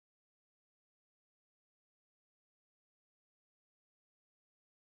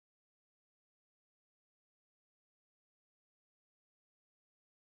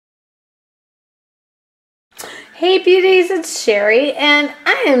Hey beauties, it's Sherry, and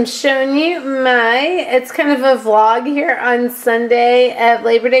I am showing you it's kind of a vlog here on Sunday of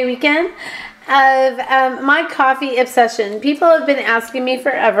Labor Day weekend of my coffee obsession. People have been asking me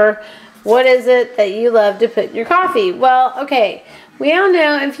forever, what is it that you love to put in your coffee? Well, okay, we all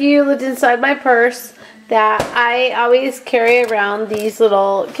know, if you looked inside my purse, that I always carry around these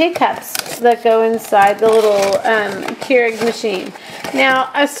little K-cups that go inside the little Keurig machine. Now,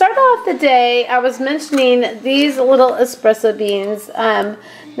 I started off the day, I was mentioning these little espresso beans.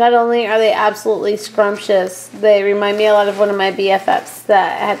 Not only are they absolutely scrumptious, they remind me a lot of one of my BFFs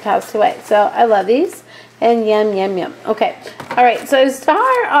that had passed away. So, I love these. And yum, yum, yum. Okay. Alright, so I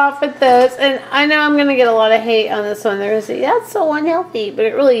start off with those, and I know I'm going to get a lot of hate on this one. They're going to say, yeah, it's so unhealthy, but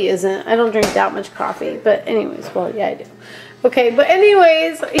it really isn't. I don't drink that much coffee, but anyways, well, yeah, I do. Okay, but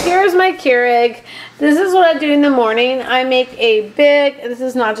anyways, here's my Keurig. This is what I do in the morning. I make a big, this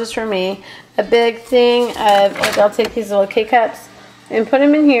is not just for me, a big thing of, like, I'll take these little K-cups and put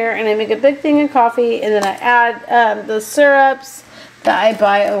them in here, and I make a big thing of coffee, and then I add the syrups that I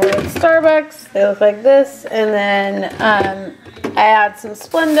buy over at Starbucks. They look like this, and then I add some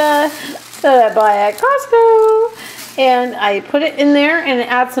Splenda that I buy at Costco, and I put it in there and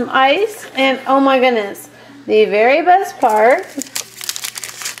add some ice, and oh my goodness, the very best part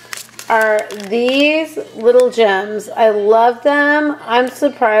are these little gems. I love them. I'm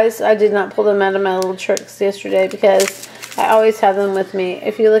surprised I did not pull them out of my little tricks yesterday, because I always have them with me.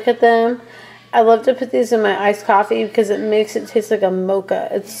 If you look at them, I love to put these in my iced coffee because it makes it taste like a mocha.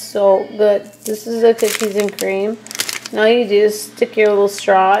 It's so good. This is the cookies and cream. And all you do is stick your little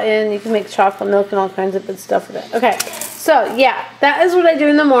straw in. You can make chocolate milk and all kinds of good stuff with it. Okay, so yeah, that is what I do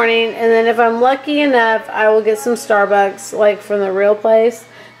in the morning. And then if I'm lucky enough, I will get some Starbucks, like from the real place,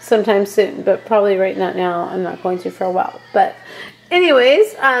 sometime soon. But probably right now, I'm not going to for a while. But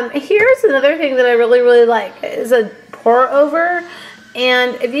anyways, here's another thing that I really like, is a pour over.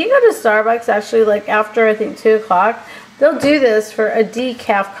 And if you go to Starbucks, actually, like after I think 2 o'clock, they'll do this for a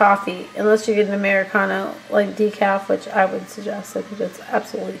decaf coffee, unless you get an Americano like decaf, which I would suggest. I think it's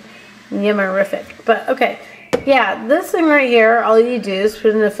absolutely yummerific. But okay, yeah, this thing right here, all you do is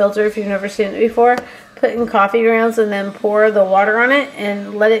put in a filter, if you've never seen it before, put in coffee grounds, and then pour the water on it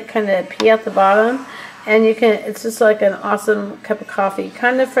and let it kind of pee out the bottom. And you can, it's just like an awesome cup of coffee,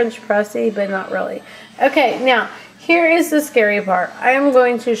 kind of French pressy, but not really. Okay, now here is the scary part. I am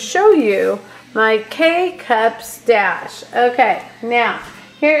going to show you my K-cup stash. Okay, now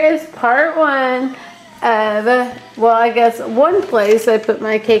here is part one of, well, I guess one place I put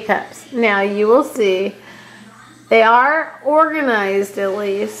my K-cups. Now you will see they are organized, at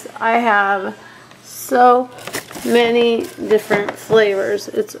least. I have so many different flavors.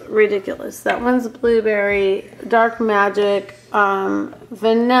 It's ridiculous. That one's blueberry, dark magic,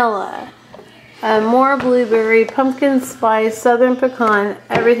 vanilla. More blueberry, pumpkin spice, southern pecan,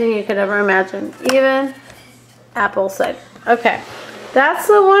 everything you could ever imagine. Even apple cider. Okay, that's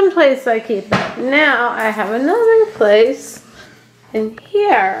the one place I keep it. Now, I have another place, and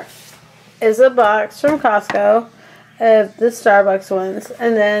here is a box from Costco of the Starbucks ones.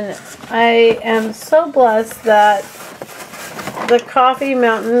 And then I am so blessed that the Coffee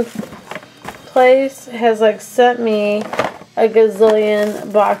Mountain place has like sent me a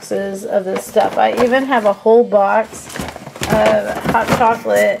gazillion boxes of this stuff. I even have a whole box of hot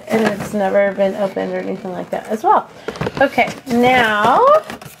chocolate, and it's never been opened or anything like that as well. Okay, now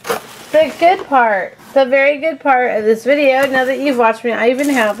the good part, the very good part of this video. Now that you've watched me, I even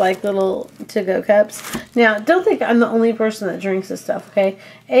have like little to-go cups. Now, don't think I'm the only person that drinks this stuff, okay?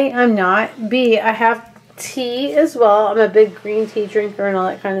 A, I'm not. B, I have tea as well. I'm a big green tea drinker and all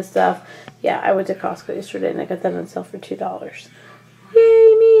that kind of stuff. Yeah, I went to Costco yesterday and I got that on sale for $2.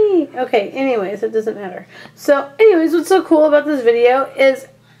 Yay me! Okay, anyways, it doesn't matter. So, anyways, what's so cool about this video is,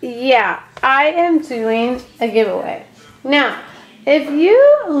 yeah, I am doing a giveaway. Now, if you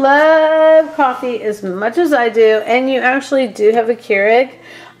love coffee as much as I do, and you actually do have a Keurig,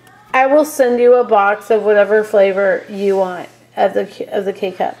 I will send you a box of whatever flavor you want of the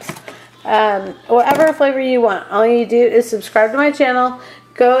K-cups. Whatever flavor you want. All you do is subscribe to my channel,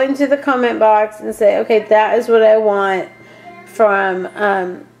 go into the comment box and say, okay, that is what I want from,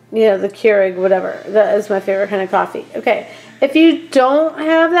 you know, the Keurig, whatever. That is my favorite kind of coffee. Okay, if you don't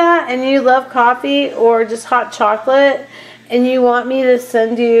have that and you love coffee or just hot chocolate and you want me to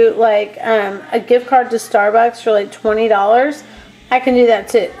send you like a gift card to Starbucks for like $20, I can do that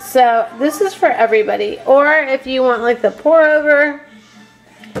too. So this is for everybody. Or if you want like the pour over,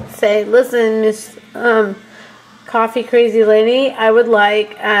 say, listen, Miss Coffee Crazy Lady, I would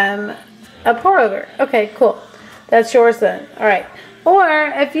like a pour over. Okay, cool. That's yours then. Alright. Or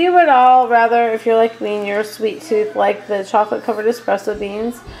if you would all rather, if you're like me and you're a sweet tooth, like the chocolate covered espresso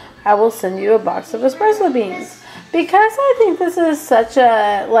beans, I will send you a box of espresso beans. Because I think this is such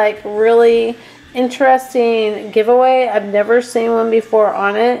a like really interesting giveaway. I've never seen one before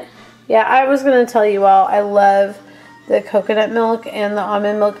on it. Yeah, I was going to tell you all, I love the coconut milk and the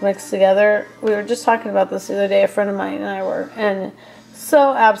almond milk mixed together. We were just talking about this the other day, a friend of mine and I were, and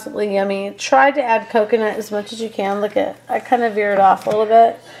so absolutely yummy. Try to add coconut as much as you can. Look at, I kind of veered off a little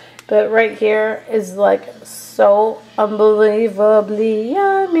bit, but right here is like so unbelievably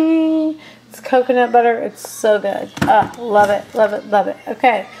yummy. It's coconut butter. It's so good. Love it, love it, love it.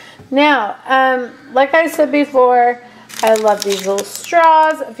 Okay, now, like I said before, I love these little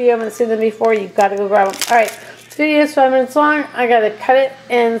straws. If you haven't seen them before, you've got to go grab them. All right, this video is 5 minutes long. I got to cut it,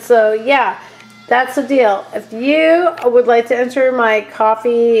 and so yeah. That's the deal. If you would like to enter my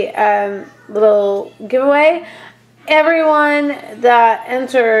coffee little giveaway, everyone that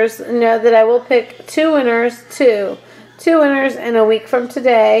enters know that I will pick two winners in a week from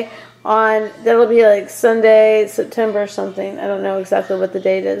today. That'll be like Sunday, September something. I don't know exactly what the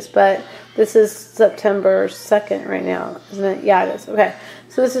date is, but this is September 2nd right now, isn't it? Yeah, it is. Okay,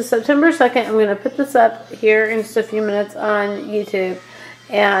 so this is September 2nd. I'm going to put this up here in just a few minutes on YouTube.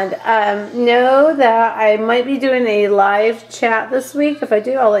 And know that I might be doing a live chat this week. If I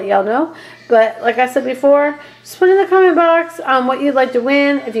do, I'll let y'all know. But like I said before, just put in the comment box what you'd like to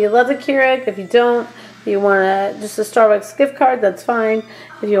win. If you love the Keurig, if you don't, if you want just a Starbucks gift card, that's fine.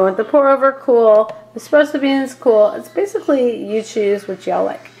 If you want the pour over, cool. Espresso beans, cool. It's basically you choose what y'all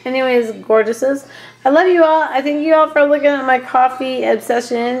like. Anyways, gorgeouses, I love you all. I thank you all for looking at my coffee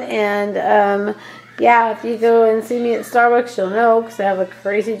obsession. And yeah, if you go and see me at Starbucks, you'll know, because I have a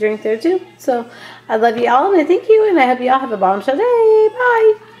crazy drink there too. So I love you all, and I thank you, and I hope you all have a bombshell day.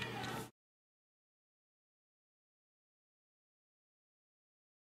 Bye.